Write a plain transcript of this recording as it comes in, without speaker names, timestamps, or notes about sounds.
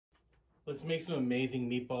Let's make some amazing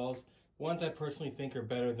meatballs. Ones I personally think are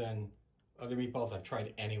better than other meatballs I've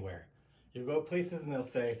tried anywhere. You'll go places and they'll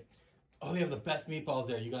say, oh, they have the best meatballs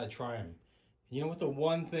there, you gotta try them. And you know what the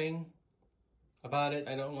one thing about it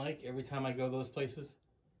I don't like every time I go to those places?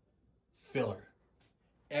 Filler.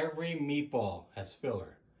 Every meatball has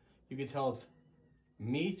filler. You can tell it's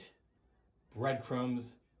meat,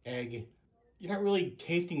 breadcrumbs, egg. You're not really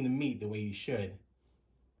tasting the meat the way you should.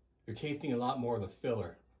 You're tasting a lot more of the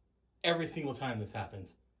filler. Every single time this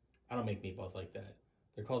happens. I don't make meatballs like that.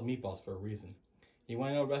 They're called meatballs for a reason. You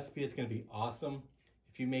want to know a recipe that's going to be awesome?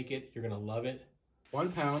 If you make it, you're going to love it.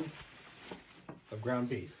 1 pound of ground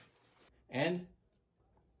beef. And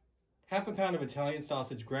half a pound of Italian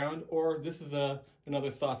sausage ground, or this is another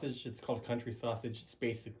sausage. It's called country sausage. It's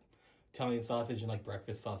basic Italian sausage and like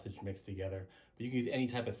breakfast sausage mixed together. But you can use any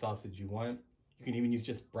type of sausage you want. You can even use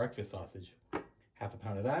just breakfast sausage. Half a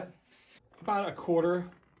pound of that. About a quarter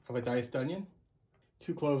of a diced onion.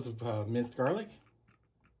 2 cloves of minced garlic.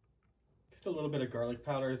 Just a little bit of garlic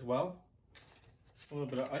powder as well. A little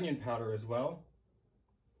bit of onion powder as well.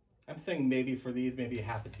 I'm saying maybe for these, maybe a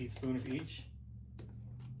half a teaspoon of each.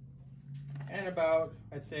 And about,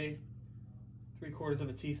 I'd say, 3/4 of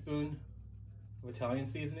a teaspoon of Italian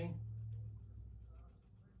seasoning.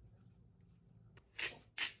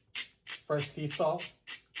 Fresh sea salt,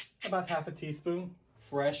 about half a teaspoon.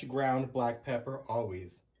 Fresh ground black pepper,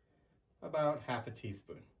 always, about half a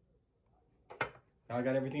teaspoon. Now I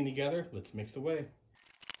got everything together, let's mix away.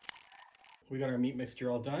 We got our meat mixture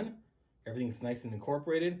all done. Everything's nice and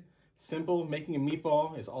incorporated. Simple, making a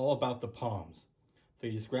meatball is all about the palms. So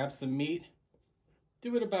you just grab some meat,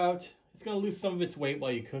 do it about, it's gonna lose some of its weight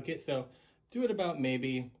while you cook it, so do it about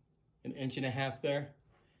maybe 1.5 inches there.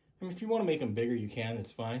 I mean, if you wanna make them bigger, you can,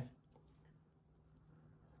 it's fine.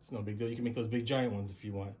 It's no big deal, you can make those big giant ones if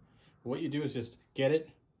you want. But what you do is just get it,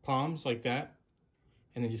 palms like that,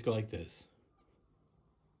 and then just go like this.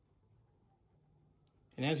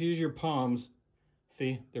 And as you use your palms,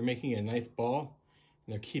 see, they're making a nice ball,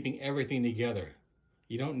 and they're keeping everything together.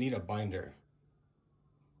 You don't need a binder.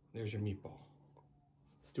 There's your meatball.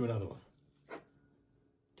 Let's do another one.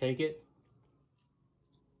 Take it,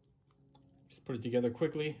 just put it together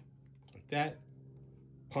quickly, like that.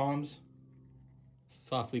 Palms,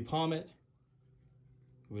 softly palm it,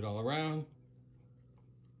 move it all around.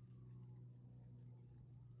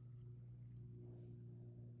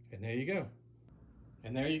 And there you go.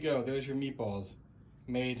 And there you go, there's your meatballs.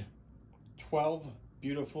 Made 12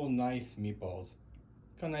 beautiful, nice meatballs.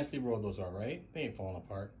 Look how nicely rolled those are, right? They ain't falling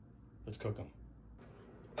apart. Let's cook them.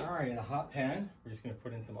 All right, in a hot pan, we're just gonna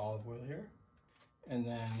put in some olive oil here. And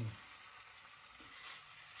then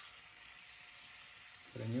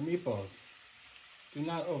put in your meatballs. Do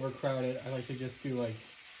not overcrowd it. I like to just do like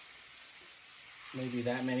maybe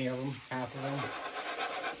that many of them, half of them.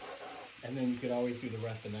 And then you could always do the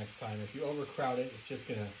rest the next time. If you overcrowd it, it's just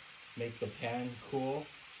gonna make the pan cool,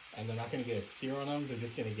 and they're not gonna get a sear on them. They're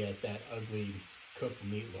just gonna get that ugly cooked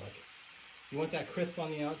meat look. You want that crisp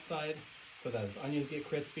on the outside so that as onions get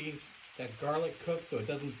crispy, that garlic cooks so it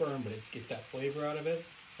doesn't burn, but it gets that flavor out of it,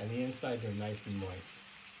 and the insides are nice and moist.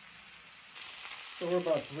 So we're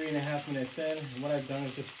about 3.5 minutes in, and what I've done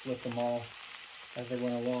is just flip them all as they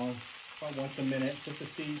went along, about once a minute, just to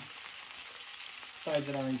see sides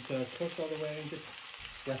that aren't cooked all the way, and just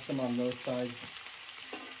rest them on those sides,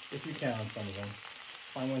 if you can on some of them.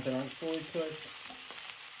 Find ones that aren't fully cooked,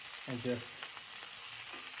 and just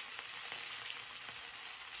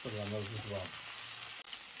put it on those as well.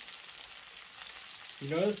 You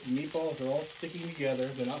notice the meatballs are all sticking together,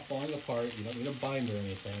 they're not falling apart, you don't need a binder or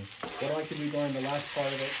anything. What I like to do during the last part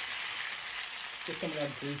of it, get some of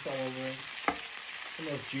that grease all over it, some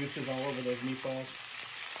of those juices all over those meatballs.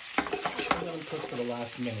 Let them cook for the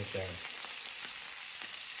last minute there.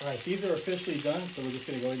 All right, these are officially done, so we're just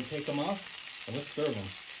gonna go ahead and take them off, and let's serve them.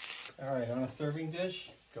 All right, on a serving dish,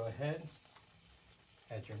 go ahead,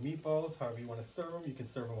 add your meatballs, however you wanna serve them. You can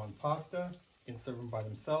serve them on pasta, you can serve them by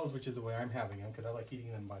themselves, which is the way I'm having them, because I like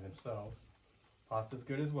eating them by themselves. Pasta's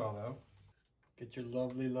good as well, though. Get your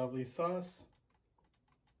lovely, lovely sauce.